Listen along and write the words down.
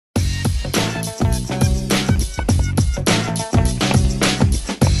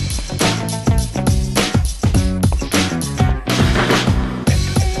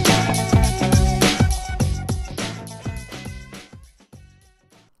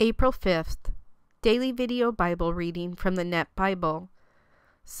April 5th, Daily Video Bible Reading from the Net Bible,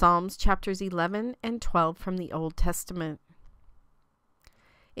 Psalms chapters 11 and 12 from the Old Testament.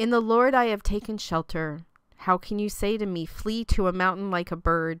 In the Lord I have taken shelter. How can you say to me, flee to a mountain like a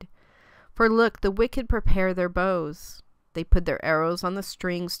bird? For look, the wicked prepare their bows. They put their arrows on the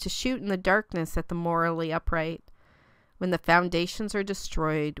strings to shoot in the darkness at the morally upright. When the foundations are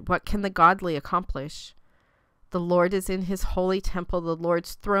destroyed, what can the godly accomplish? The Lord is in his holy temple. The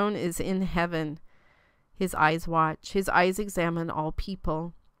Lord's throne is in heaven. His eyes watch. His eyes examine all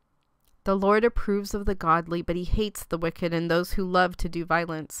people. The Lord approves of the godly, but he hates the wicked and those who love to do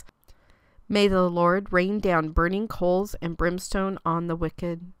violence. May the Lord rain down burning coals and brimstone on the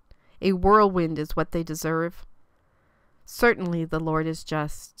wicked. A whirlwind is what they deserve. Certainly the Lord is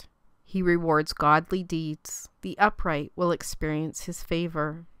just. He rewards godly deeds. The upright will experience his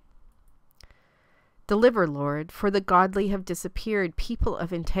favor. Deliver, Lord, for the godly have disappeared. People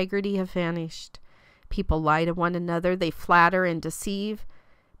of integrity have vanished. People lie to one another. They flatter and deceive.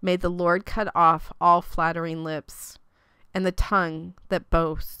 May the Lord cut off all flattering lips and the tongue that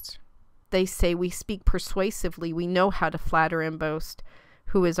boasts. They say, we speak persuasively. We know how to flatter and boast.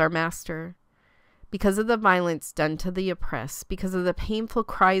 Who is our master? Because of the violence done to the oppressed, because of the painful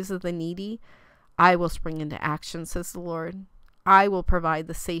cries of the needy, I will spring into action, says the Lord. I will provide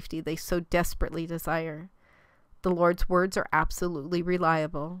the safety they so desperately desire. The Lord's words are absolutely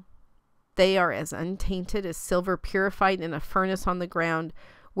reliable. They are as untainted as silver purified in a furnace on the ground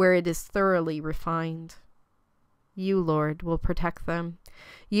where it is thoroughly refined. You, Lord, will protect them.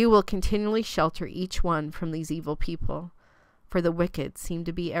 You will continually shelter each one from these evil people, for the wicked seem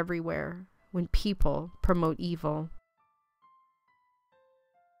to be everywhere when people promote evil.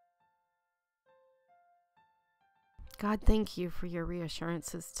 God, thank you for your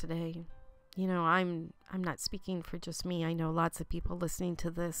reassurances today. You know, I'm not speaking for just me. I know lots of people listening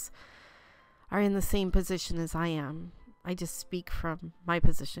to this are in the same position as I am. I just speak from my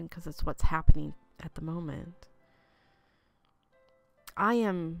position because it's what's happening at the moment. I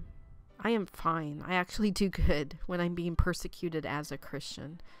am fine. I actually do good when I'm being persecuted as a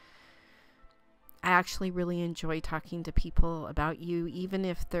Christian. I actually really enjoy talking to people about you, even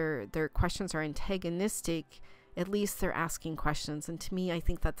if their questions are antagonistic. At least they're asking questions. And to me, I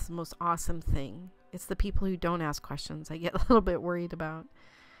think that's the most awesome thing. It's the people who don't ask questions I get a little bit worried about.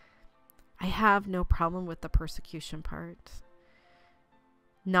 I have no problem with the persecution part.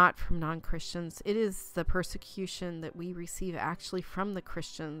 Not from non-Christians. It is the persecution that we receive actually from the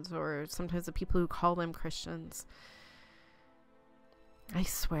Christians, or sometimes the people who call them Christians. I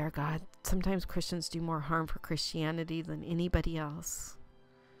swear, God, sometimes Christians do more harm for Christianity than anybody else.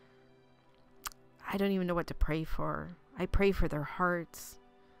 I don't even know what to pray for. I pray for their hearts.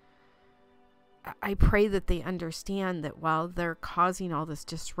 I pray that they understand that while they're causing all this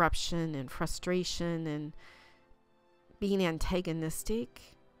disruption and frustration and being antagonistic,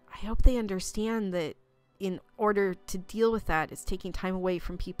 I hope they understand that in order to deal with that, it's taking time away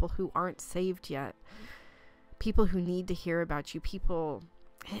from people who aren't saved yet. People who need to hear about you. People,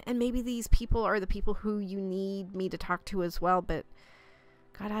 and maybe these people are the people who you need me to talk to as well. But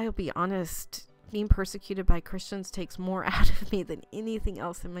God, I'll be honest. Being persecuted by Christians takes more out of me than anything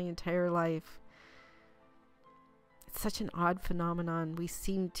else in my entire life. It's such an odd phenomenon. We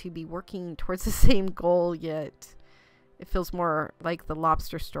seem to be working towards the same goal, yet it feels more like the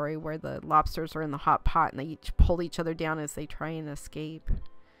lobster story where the lobsters are in the hot pot and they each pull each other down as they try and escape.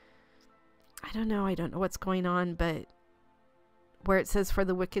 I don't know what's going on, but where it says, for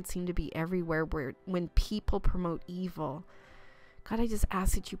the wicked seem to be everywhere, when people promote evil, God, I just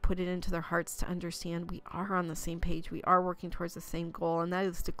ask that you put it into their hearts to understand we are on the same page. We are working towards the same goal, and that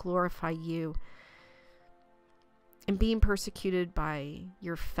is to glorify you. And being persecuted by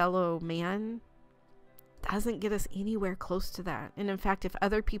your fellow man doesn't get us anywhere close to that. And in fact, if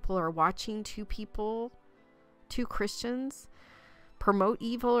other people are watching two Christians, promote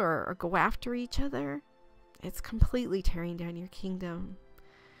evil or go after each other, it's completely tearing down your kingdom.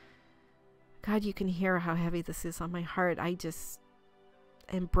 God, you can hear how heavy this is on my heart. I just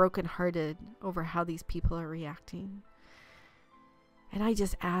am brokenhearted over how these people are reacting. And I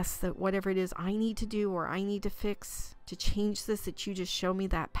just ask that whatever it is I need to do or I need to fix to change this, that you just show me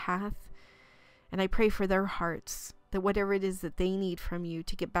that path. And I pray for their hearts, that whatever it is that they need from you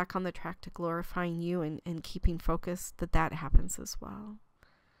to get back on the track to glorifying you and keeping focused, that happens as well.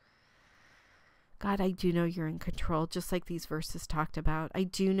 God, I do know you're in control, just like these verses talked about. I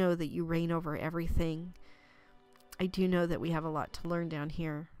do know that you reign over everything. I do know that we have a lot to learn down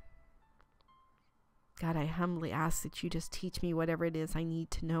here. God, I humbly ask that you just teach me whatever it is I need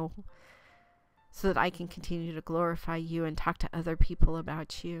to know so that I can continue to glorify you and talk to other people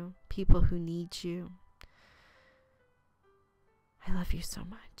about you, people who need you. I love you so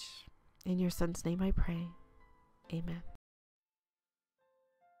much. In your son's name I pray. Amen.